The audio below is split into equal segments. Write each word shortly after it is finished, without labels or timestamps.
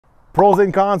Pros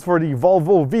and cons for the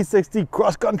Volvo V60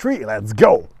 cross country. Let's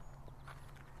go!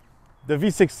 The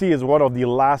V60 is one of the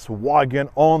last wagon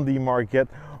on the market.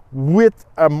 With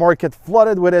a market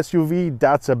flooded with SUV,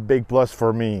 that's a big plus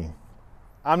for me.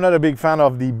 I'm not a big fan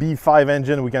of the B5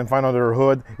 engine we can find under the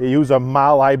hood. It uses a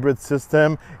mild hybrid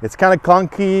system. It's kind of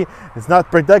clunky, it's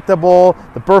not predictable,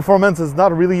 the performance is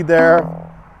not really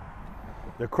there.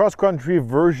 The cross-country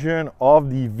version of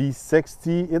the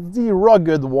V60, it's the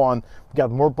rugged one. We got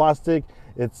more plastic,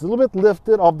 it's a little bit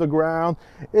lifted off the ground.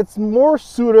 It's more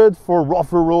suited for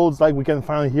rougher roads like we can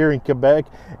find here in Quebec,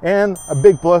 and a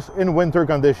big plus in winter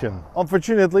condition.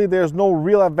 Unfortunately, there's no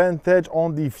real advantage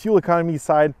on the fuel economy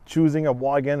side choosing a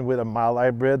wagon with a mild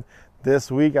hybrid. This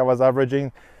week I was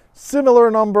averaging similar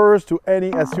numbers to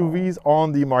any SUVs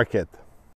on the market.